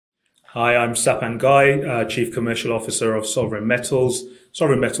Hi, I'm Sapan Guy, Chief Commercial Officer of Sovereign Metals.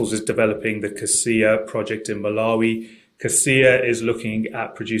 Sovereign Metals is developing the Kasia project in Malawi. Kasia is looking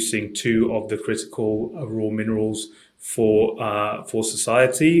at producing two of the critical raw minerals for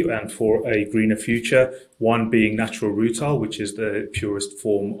society and for a greener future. One being natural rutile, which is the purest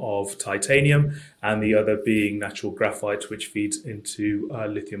form of titanium, and the other being natural graphite, which feeds into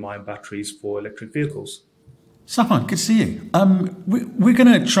lithium-ion batteries for electric vehicles. Sapan, good to see you. We're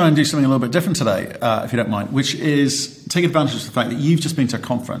going to try and do something a little bit different today, if you don't mind, which is take advantage of the fact that you've just been to a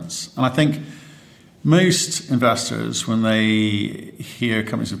conference. And I think most investors, when they hear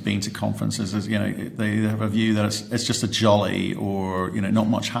companies have been to conferences, they have a view that it's just a jolly or, not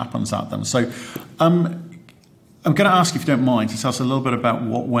much happens at them. So I'm going to ask, if you don't mind, to tell us a little bit about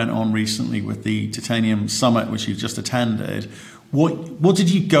what went on recently with the Titanium Summit, which you've just attended. What did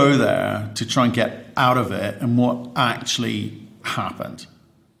you go there to try and get out of it, and what actually happened?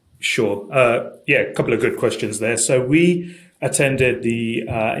 Sure. A couple of good questions there. So we attended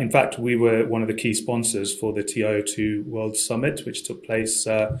in fact, we were one of the key sponsors for the TiO2 World Summit, which took place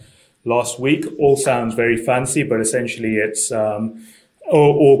last week. All sounds very fancy, but essentially it's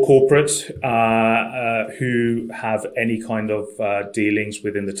all corporates who have any kind of dealings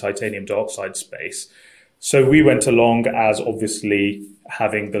within the titanium dioxide space. So we went along as obviously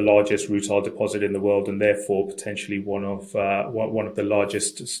having the largest rutile deposit in the world, and therefore potentially one of the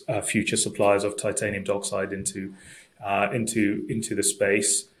largest future suppliers of titanium dioxide into the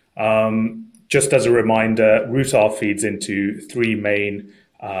space. Just as a reminder, rutile feeds into three main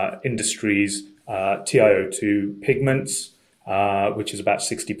industries: TiO2 pigments, which is about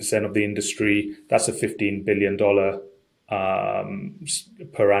 60% of the industry. That's a $15 billion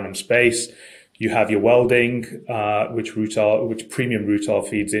per annum space. You have your welding, which premium rutile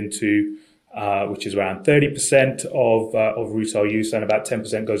feeds into, which is around 30% of rutile use, and about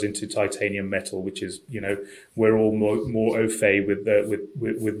 10% goes into titanium metal, which is, we're all more au fait with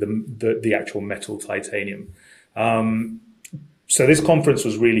the actual metal titanium. So this conference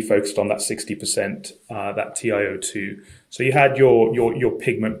was really focused on that 60%, that TiO2. So you had your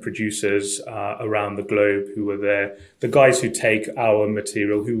pigment producers around the globe who were there, the guys who take our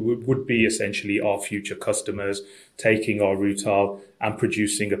material, who would be essentially our future customers, taking our rutile and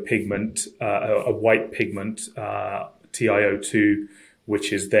producing a pigment, a white pigment, TiO2,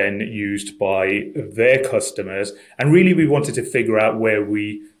 which is then used by their customers. And really, we wanted to figure out where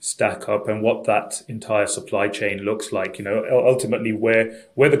we stack up and what that entire supply chain looks like. Ultimately, where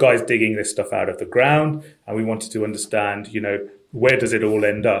the guys digging this stuff out of the ground, and we wanted to understand, where does it all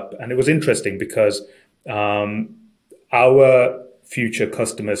end up? And it was interesting because our future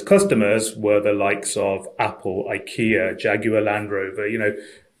customers were the likes of Apple, IKEA, Jaguar Land Rover,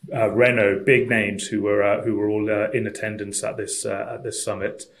 Renault, big names who were all in attendance at this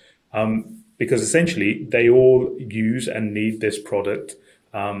summit, because essentially they all use and need this product.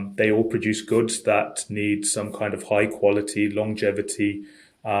 They all produce goods that need some kind of high quality, longevity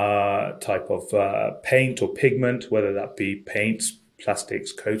type of paint or pigment, whether that be paints,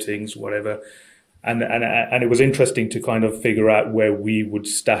 plastics, coatings, whatever. And it was interesting to kind of figure out where we would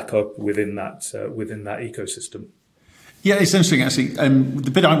stack up within that ecosystem. Yeah, it's interesting, actually.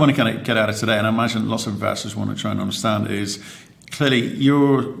 The bit I want to kind of get out of today, and I imagine lots of investors want to try and understand, is clearly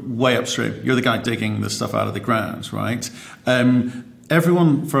you're way upstream. You're the guy digging the stuff out of the ground, right?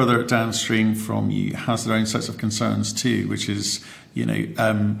 Everyone further downstream from you has their own sets of concerns too, which is, is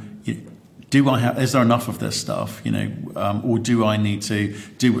there enough of this stuff, or do I need to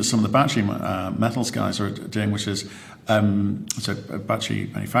do what some of the battery metals guys are doing, which is so battery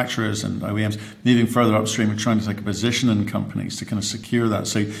manufacturers and OEMs moving further upstream and trying to take a position in companies to kind of secure that.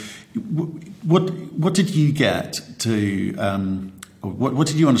 So what did you get to, what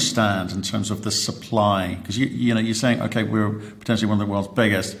did you understand in terms of the supply? Because you're saying, okay, we're potentially one of the world's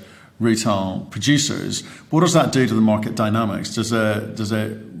biggest rutile producers. What does that do to the market dynamics? Does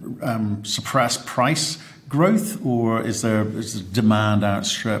it suppress price growth, or is demand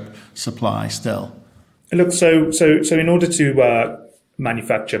outstrip supply still? Look, so in order to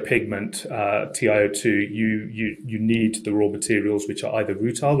manufacture pigment, TiO2, you need the raw materials, which are either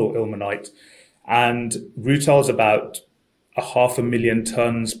rutile or ilmenite. And rutile is about 500,000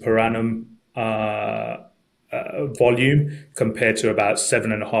 tons per annum volume, compared to about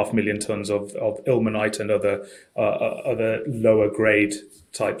 7.5 million tons of ilmenite and other lower grade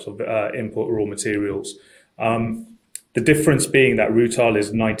types of input raw materials. The difference being that rutile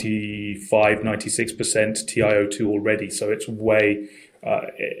is 96% TiO2 already, so it's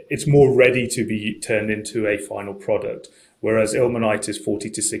it's more ready to be turned into a final product, whereas ilmenite is 40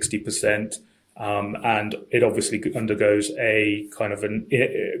 to 60%, and it obviously undergoes a kind of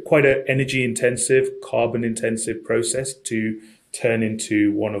quite an energy intensive, carbon intensive process to turn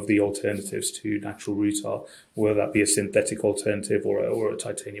into one of the alternatives to natural rutile, whether that be a synthetic alternative or a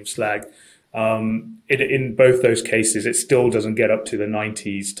titanium slag. In both those cases, it still doesn't get up to the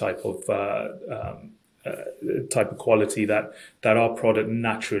 90s type of quality that our product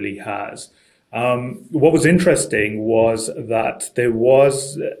naturally has. What was interesting was that there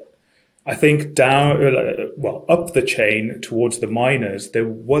was, I think, up the chain towards the miners, there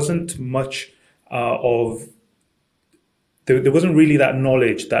wasn't much there wasn't really that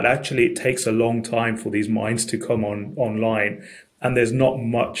knowledge that actually it takes a long time for these mines to come online. And there's not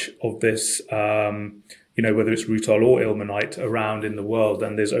much of this, whether it's rutile or ilmenite around in the world.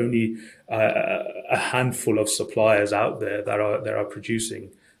 And there's only a handful of suppliers out there that are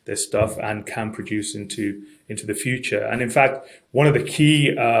producing this stuff and can produce into the future. And in fact, one of the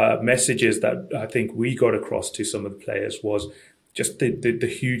key messages that I think we got across to some of the players was just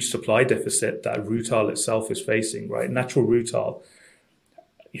the huge supply deficit that rutile itself is facing, right? Natural rutile,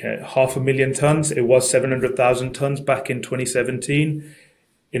 500,000 tons. It was 700,000 tons back in 2017.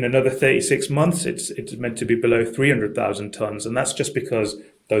 In another 36 months, it's meant to be below 300,000 tons. And that's just because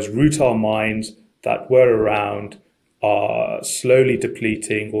those rutile mines that were around are slowly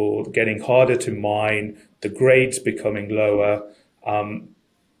depleting or getting harder to mine, the grades becoming lower.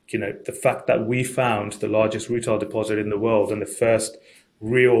 The fact that we found the largest rutile deposit in the world and the first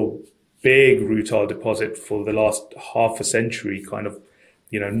real big rutile deposit for the last half a century kind of,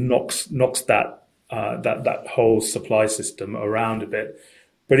 knocks that whole supply system around a bit.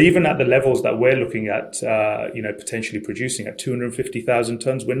 But even at the levels that we're looking at, potentially producing at 250,000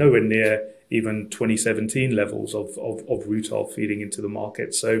 tons, we're nowhere near even 2017 levels of rutile feeding into the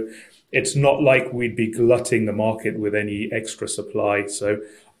market. So it's not like we'd be glutting the market with any extra supply. So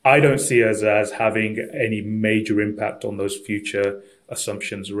I don't see us as having any major impact on those future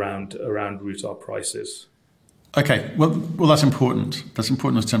assumptions around rutile prices. Okay, well, that's important. That's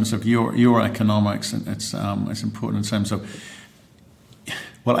important in terms of your economics, and it's important in terms of.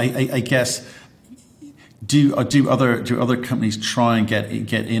 Well, I guess do other companies try and get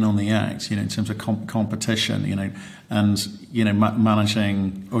in on the act? In terms of competition, and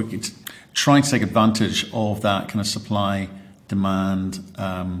managing or trying to take advantage of that kind of supply demand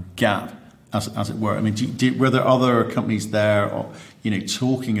gap, as it were. I mean, were there other companies there,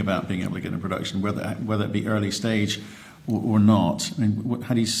 talking about being able to get in production, whether it be early stage or not? I mean,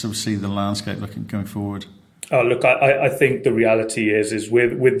 how do you sort of see the landscape looking going forward? Oh, look, I think the reality is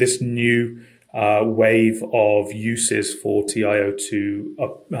with this new wave of uses for TiO2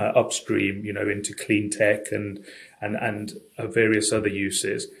 upstream, into clean tech and various other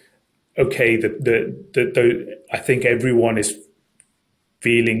uses. Okay, I think everyone is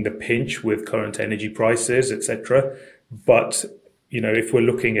feeling the pinch with current energy prices, etc. But if we're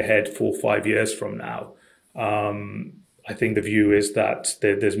looking ahead 4 or 5 years from now, I think the view is that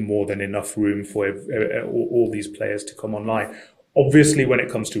there's more than enough room for all these players to come online. Obviously, when it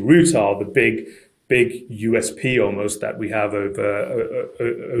comes to rutile, the big USP almost that we have over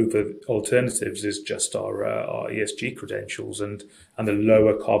alternatives is just our ESG credentials and the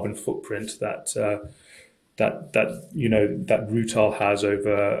lower carbon footprint that rutile has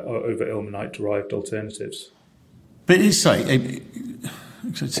over ilmenite derived alternatives. But it's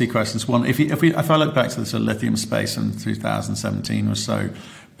two questions. One, if I look back to the sort of lithium space in 2017 or so,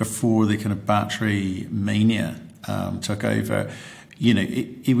 before the kind of battery mania took over,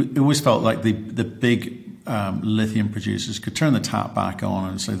 it always felt like the big lithium producers could turn the tap back on,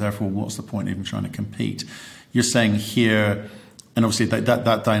 and so therefore, what's the point of even trying to compete? You're saying here, and obviously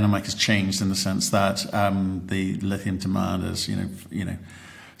that dynamic has changed in the sense that the lithium demand is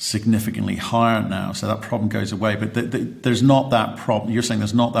significantly higher now, so that problem goes away. But there's not that problem. You're saying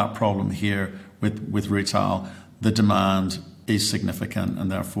there's not that problem here with rutile. The demand is significant,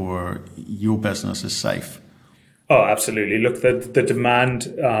 and therefore your business is safe. Oh, absolutely. Look, the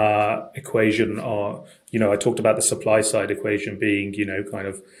demand equation, I talked about the supply side equation being, kind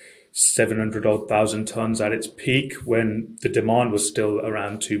of 700,000 tons at its peak when the demand was still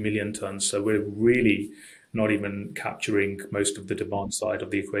around 2 million tons. So we're really not even capturing most of the demand side of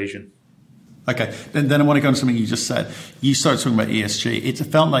the equation. Okay, then I want to go on to something you just said. You started talking about ESG. It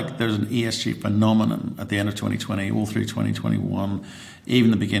felt like there's an ESG phenomenon at the end of 2020, all through 2021,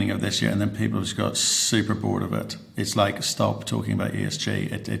 even the beginning of this year, and then people just got super bored of it. It's like, stop talking about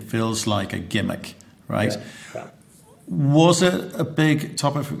ESG. It feels like a gimmick, right? Yeah. Was it a big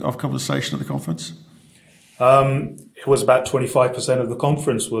topic of conversation at the conference? It was about 25% of the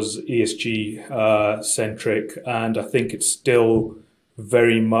conference was ESG centric, and I think it's still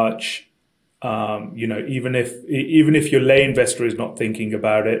very much Even if your lay investor is not thinking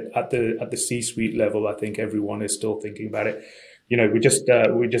about it at the C-suite level, I think everyone is still thinking about it. We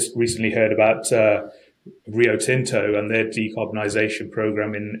just recently heard about Rio Tinto and their decarbonisation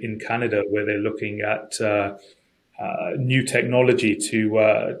program in Canada, where they're looking at new technology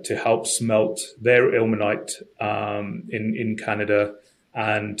to help smelt their ilmenite in Canada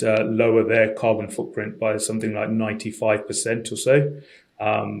and lower their carbon footprint by something like 95% or so.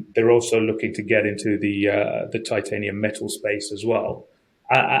 They're also looking to get into the titanium metal space as well.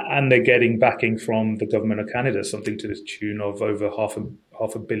 And they're getting backing from the government of Canada, something to the tune of over half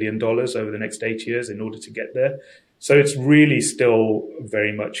a billion dollars over the next 8 years in order to get there. So it's really still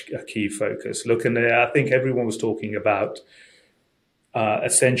very much a key focus. Look, and I think everyone was talking about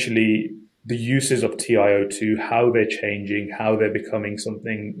essentially the uses of TiO2, how they're changing, how they're becoming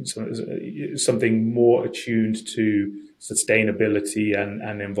something more attuned to sustainability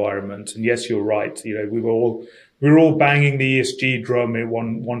and environment. And yes, you're right. We were all banging the ESG drum in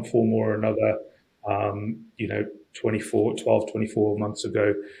one form or another. 24 months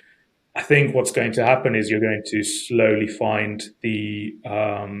ago. I think what's going to happen is you're going to slowly find the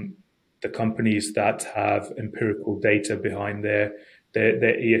companies that have empirical data behind their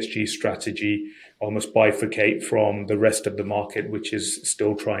ESG strategy almost bifurcate from the rest of the market, which is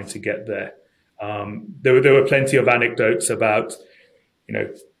still trying to get there. There were plenty of anecdotes about,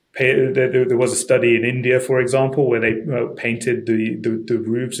 there was a study in India, for example, where they painted the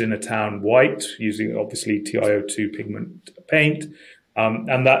roofs in a town white using obviously TiO2 pigment paint,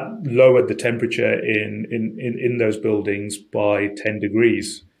 and that lowered the temperature in those buildings by 10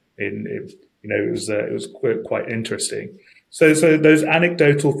 degrees. It was quite interesting. So those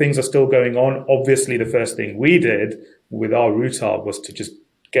anecdotal things are still going on. Obviously, the first thing we did with our Rutile was to just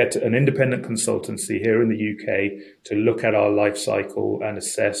get an independent consultancy here in the UK to look at our life cycle and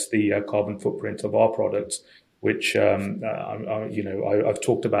assess the carbon footprint of our products, which I've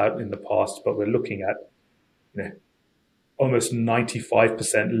talked about in the past. But we're looking at almost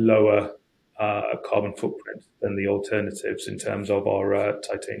 95% lower carbon footprint than the alternatives in terms of our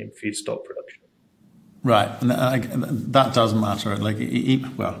titanium feedstock production. Right, and that does matter.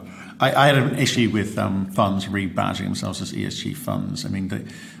 I had an issue with funds rebadging themselves as ESG funds. I mean,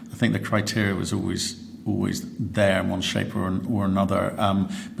 I think the criteria was always there in one shape or another.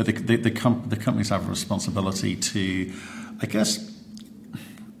 But the companies have a responsibility to, I guess,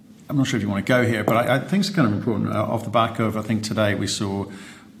 I'm not sure if you want to go here, but I think it's kind of important. Off the back of, I think today we saw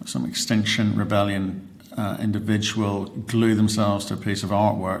some Extinction Rebellion individual glue themselves to a piece of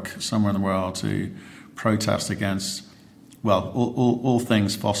artwork somewhere in the world to protest against, well, all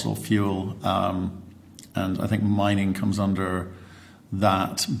things fossil fuel, and I think mining comes under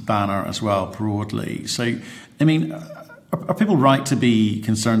that banner as well broadly. So, I mean, are people right to be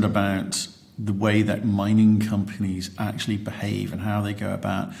concerned about the way that mining companies actually behave and how they go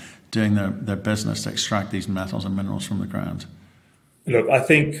about doing their business to extract these metals and minerals from the ground? Look, I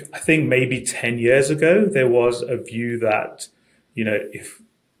think maybe 10 years ago there was a view that, if,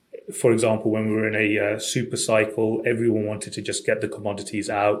 for example, when we were in a super cycle, everyone wanted to just get the commodities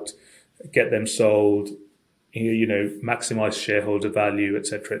out, get them sold, maximize shareholder value, et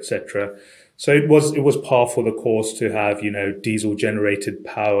cetera, et cetera. So it was par for the course to have, diesel generated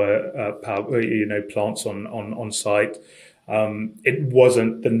power plants on site. It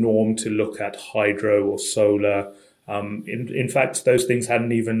wasn't the norm to look at hydro or solar. In fact, those things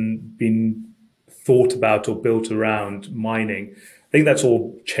hadn't even been thought about or built around mining. I think that's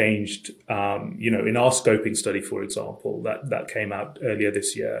all changed. In our scoping study, for example, that came out earlier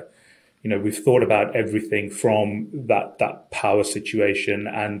this year, we've thought about everything from that power situation,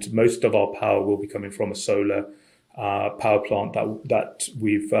 and most of our power will be coming from a solar power plant that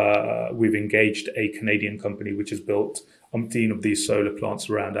we've engaged a Canadian company which has built umpteen of these solar plants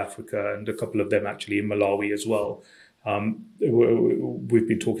around Africa, and a couple of them actually in Malawi as well. We've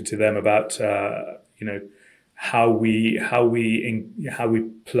been talking to them about how we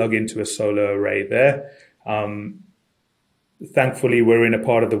plug into a solar array there. Thankfully, we're in a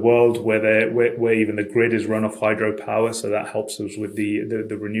part of the world where even the grid is run off hydropower, so that helps us with the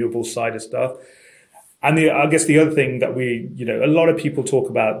renewable side of stuff. And I guess the other thing that a lot of people talk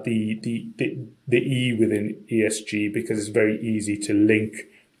about the E within ESG, because it's very easy to link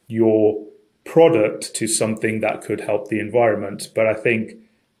your product to something that could help the environment. But I think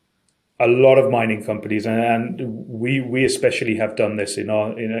a lot of mining companies, and we especially have done this in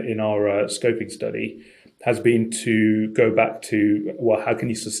our scoping study, has been to go back to, well, how can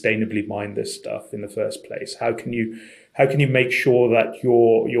you sustainably mine this stuff in the first place? How can you make sure that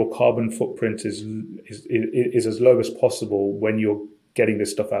your carbon footprint is as low as possible when you're getting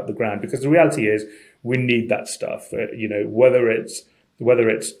this stuff out of the ground, because the reality is we need that stuff. Whether it's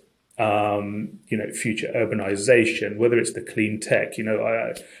future urbanization, whether it's the clean tech.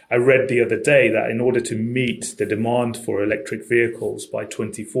 I read the other day that in order to meet the demand for electric vehicles by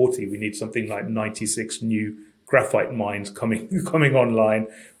 2040, we need something like 96 new graphite mines coming online,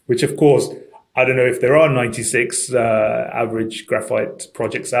 which of course, I don't know if there are 96 average graphite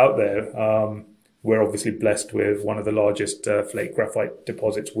projects out there. We're obviously blessed with one of the largest flake graphite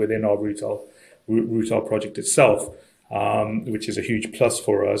deposits within our rutile project itself, which is a huge plus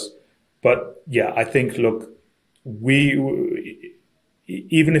for us. But yeah, I think, look,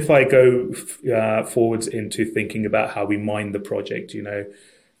 even if I go forwards into thinking about how we mine the project,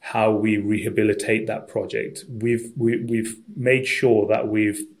 how we rehabilitate that project, we've made sure that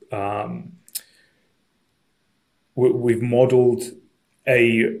we've modeled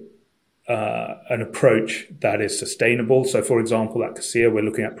an approach that is sustainable. So, for example, at CASIA, we're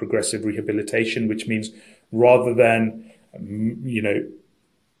looking at progressive rehabilitation, which means rather than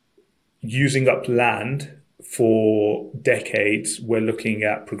using up land for decades, we're looking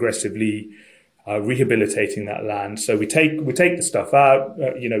at progressively rehabilitating that land. So we take the stuff out,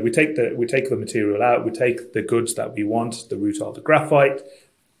 we take the material out, we take the goods that we want, the rutile, the graphite,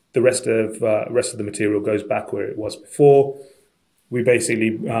 the rest of the material goes back where it was before. We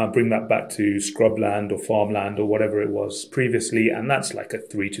basically bring that back to scrubland or farmland or whatever it was previously, and that's like a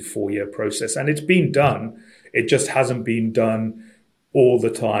 3 to 4 year process. And it's been done. It just hasn't been done all the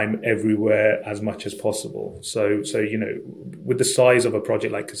time, everywhere, as much as possible. So with the size of a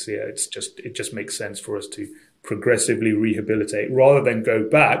project like CASIA, it just makes sense for us to progressively rehabilitate rather than go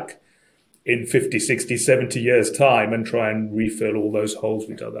back in 50, 60, 70 years' time and try and refill all those holes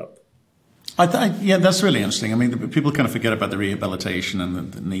we dug up. Yeah, that's really interesting. I mean, people kind of forget about the rehabilitation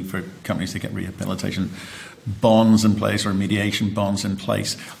and the need for companies to get rehabilitation bonds in place or remediation bonds in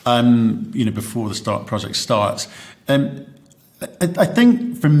place, before the project starts. I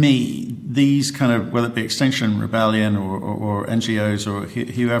think for me, these kind of, whether it be Extinction Rebellion or NGOs or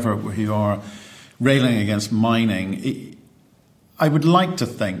whoever who are railing against mining, I would like to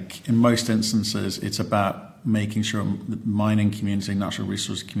think in most instances it's about making sure the mining community, natural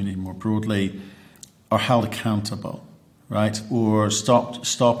resource community more broadly, are held accountable, right? Or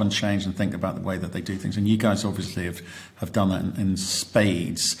stop and change and think about the way that they do things. And you guys obviously have done that in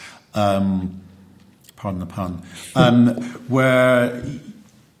spades. Pardon the pun, where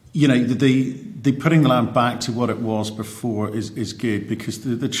the putting the land back to what it was before is good, because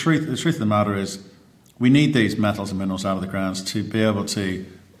the truth of the matter is we need these metals and minerals out of the grounds to be able to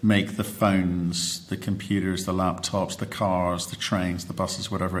make the phones, the computers, the laptops, the cars, the trains, the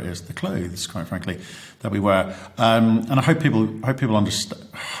buses, whatever it is, the clothes, quite frankly, that we wear. And I hope people understand.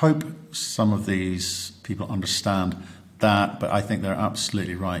 Hope some of these people understand that, but I think they're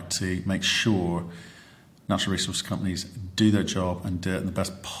absolutely right to make sure natural resource companies do their job and do it in the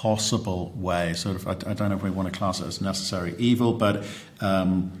best possible way. Sort of, I don't know if we want to class it as necessary evil, but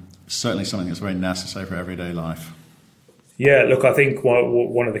certainly something that's very necessary for everyday life. Yeah, look, I think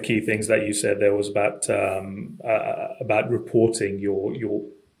one of the key things that you said there was about reporting your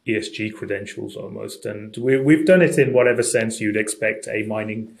ESG credentials almost, and we've done it in whatever sense you'd expect a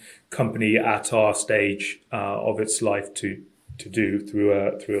mining company at our stage of its life to do through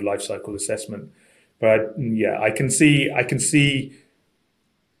a life cycle assessment. But yeah, I can see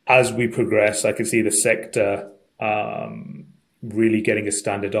as we progress, I can see the sector really getting a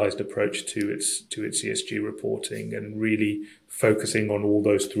standardized approach to its ESG reporting and really focusing on all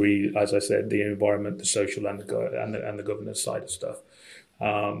those three, as I said, the environment, the social, and the governance side of stuff.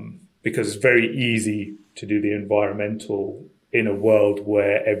 Because it's very easy to do the environmental in a world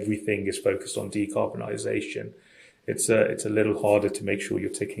where everything is focused on decarbonization. It's a little harder to make sure you're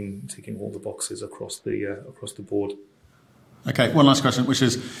ticking all the boxes across the board. Okay, one last question, which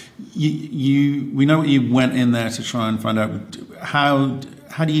is, we know you went in there to try and find out how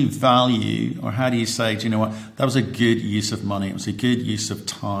do you value, or how do you say, do you know what, that was a good use of money, it was a good use of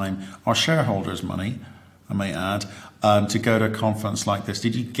time, our shareholders' money, I may add, to go to a conference like this.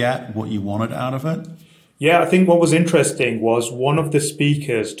 Did you get what you wanted out of it? Yeah, I think what was interesting was one of the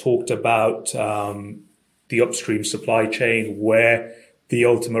speakers talked about the upstream supply chain, where the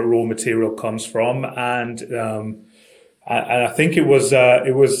ultimate raw material comes from, and I think it was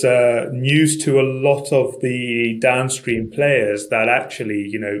news to a lot of the downstream players that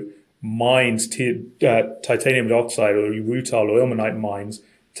actually, mines, titanium dioxide or rutile or ilmenite mines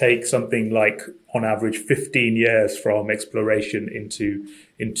take something like on average 15 years from exploration into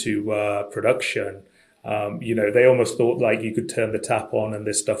production. They almost thought like you could turn the tap on and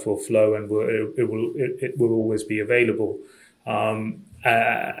this stuff will flow and it will always be available. And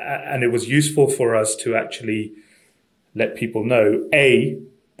it was useful for us to actually let people know, A,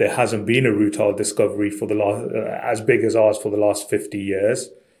 there hasn't been a rutile discovery for the last, as big as ours for the last 50 years.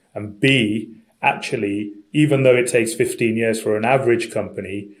 And B, actually, even though it takes 15 years for an average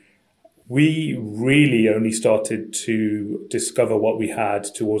company, we really only started to discover what we had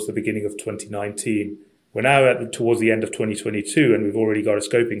towards the beginning of 2019. We're now towards the end of 2022, and we've already got a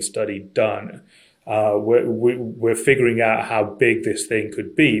scoping study done. We're figuring out how big this thing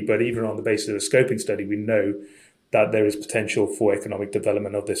could be, but even on the basis of the scoping study, we know that there is potential for economic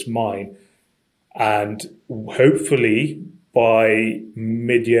development of this mine. And hopefully by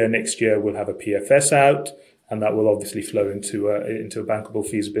mid-year next year, we'll have a PFS out, and that will obviously flow into a bankable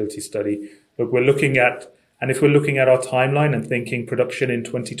feasibility study. But if we're looking at our timeline and thinking production in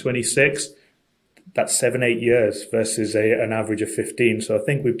 2026, that's 7-8 years versus an average of 15. So I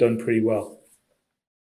think we've done pretty well.